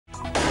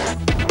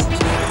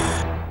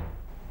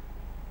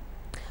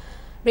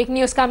Breaking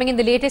news coming in,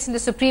 the latest in the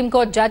Supreme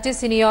Court judges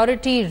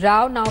seniority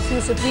row. Now, a few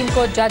Supreme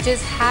Court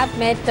judges have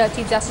met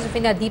Chief Justice of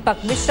India Dipak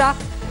Misra.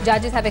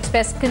 Judges have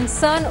expressed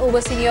concern over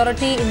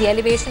seniority in the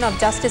elevation of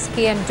Justice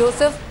K.M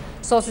Joseph.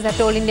 Sources have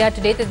told India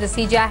Today that the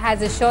CJI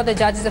has assured the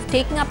judges of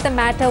taking up the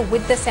matter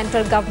with the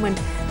central government.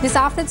 This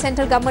after the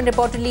central government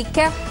reportedly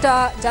kept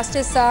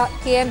Justice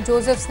K.M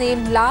Joseph's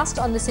name last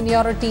on the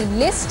seniority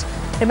list.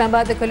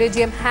 Remember, the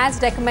collegium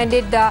has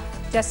recommended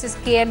Justice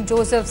K.M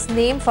Joseph's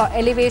name for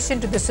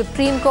elevation to the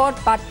Supreme Court,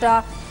 but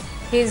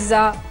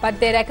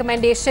their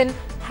recommendation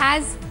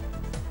has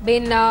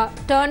been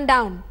turned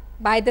down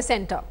by the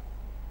centre.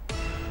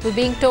 We're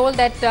being told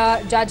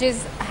that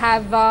judges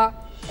have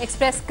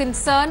expressed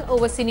concern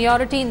over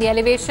seniority in the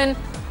elevation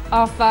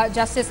of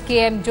Justice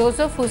K.M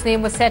Joseph, whose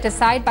name was set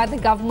aside by the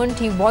government.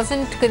 He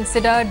wasn't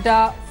considered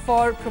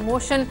for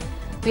promotion.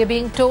 We are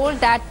being told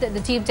that the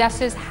Chief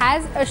Justice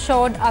has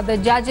assured other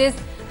judges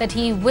that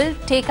he will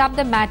take up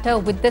the matter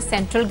with the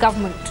central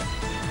government.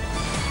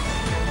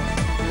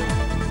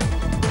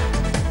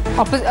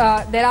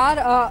 There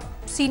are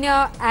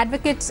senior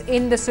advocates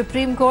in the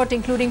Supreme Court,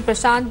 including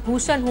Prashant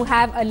Bhushan, who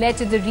have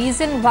alleged the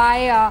reason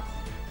why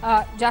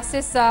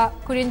Justice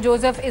K.M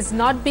Joseph is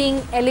not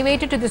being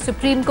elevated to the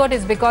Supreme Court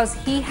is because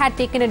he had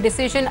taken a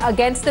decision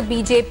against the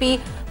BJP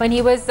when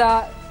he was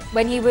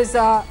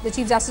the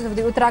Chief Justice of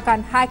the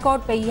Uttarakhand High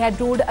Court, where he had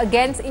ruled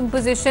against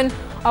imposition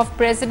of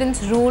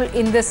President's rule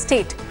in the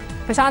state.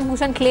 Prashant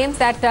Bhushan claims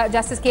that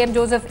Justice K.M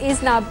Joseph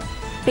is now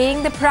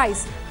paying the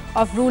price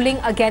of ruling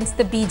against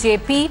the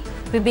BJP.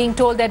 We're being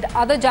told that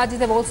other judges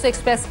have also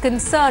expressed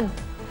concern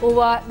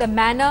over the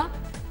manner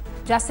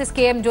Justice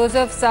K.M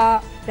Joseph's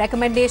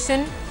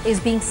recommendation is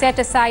being set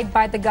aside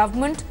by the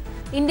government.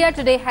 India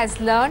Today has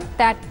learned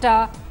that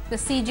the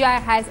CJI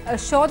has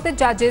assured the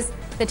judges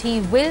that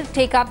he will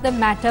take up the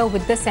matter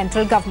with the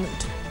central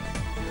government.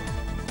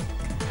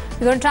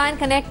 We're going to try and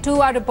connect to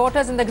our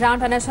reporters on the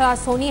ground. Anasha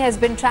Soni has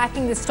been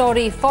tracking the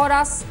story for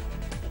us.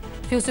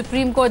 Few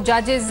Supreme Court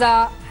judges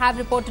have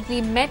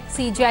reportedly met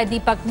CJI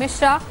Dipak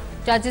Misra.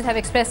 Judges have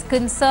expressed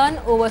concern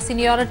over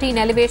seniority in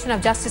elevation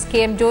of Justice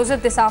K.M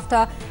Joseph. This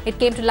after it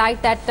came to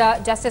light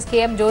that Justice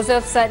K.M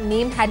Joseph's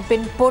name had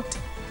been put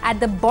at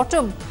the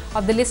bottom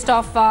of the list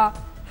of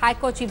High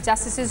Court Chief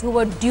Justices who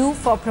were due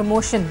for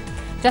promotion.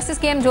 Justice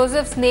K.M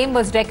Joseph's name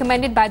was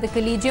recommended by the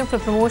collegium for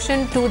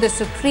promotion to the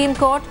Supreme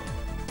Court,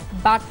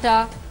 but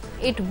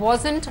it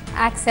wasn't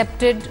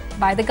accepted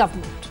by the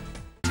government.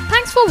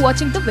 Thanks for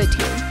watching the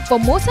video. For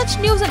more such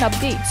news and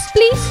updates,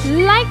 please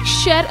like,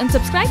 share and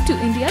subscribe to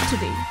India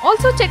Today.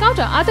 Also check out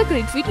our other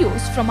great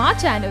videos from our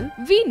channel.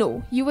 We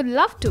know you would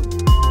love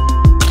to.